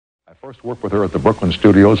First worked with her at the Brooklyn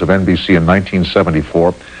studios of NBC in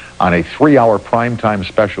 1974 on a 3-hour primetime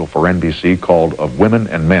special for NBC called Of Women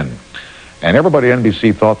and Men. And everybody at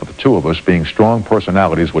NBC thought that the two of us, being strong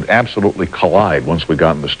personalities, would absolutely collide once we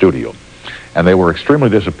got in the studio. And they were extremely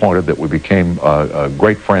disappointed that we became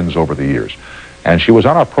great friends over the years. And she was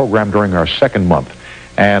on our program during our second month.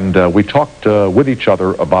 And we talked with each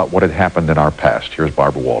other about what had happened in our past. Here's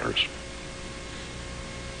Barbara Walters.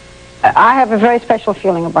 I have a very special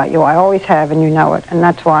feeling about you. I always have, and you know it. And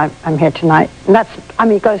that's why I'm here tonight. And that's, I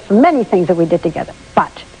mean, it goes for many things that we did together.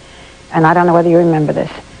 But, and I don't know whether you remember this,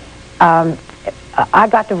 I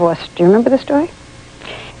got divorced. Do you remember the story?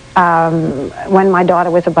 When my daughter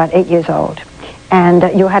was about 8 years old. And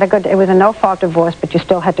you had it was a no-fault divorce, but you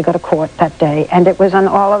still had to go to court that day. And it was on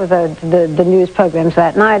all of the news programs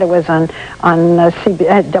that night. It was on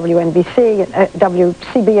WNBC,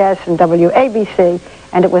 WCBS, and WABC.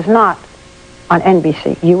 And it was not on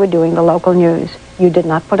NBC. You were doing the local news. You did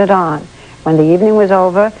not put it on. When the evening was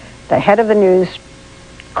over, the head of the news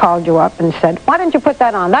called you up and said, why didn't you put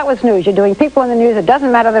that on? That was news. You're doing people in the news. It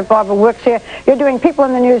doesn't matter that Barbara works here. You're doing people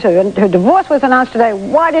in the news. Her divorce was announced today.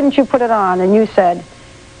 Why didn't you put it on? And you said,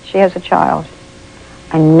 she has a child.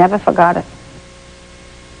 I never forgot it.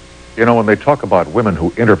 You know, when they talk about women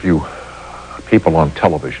who interview people on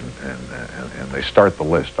television and they start the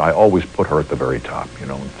list, I always put her at the very top, you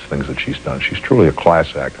know, things that she's done. She's truly a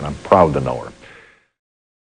class act, and I'm proud to know her.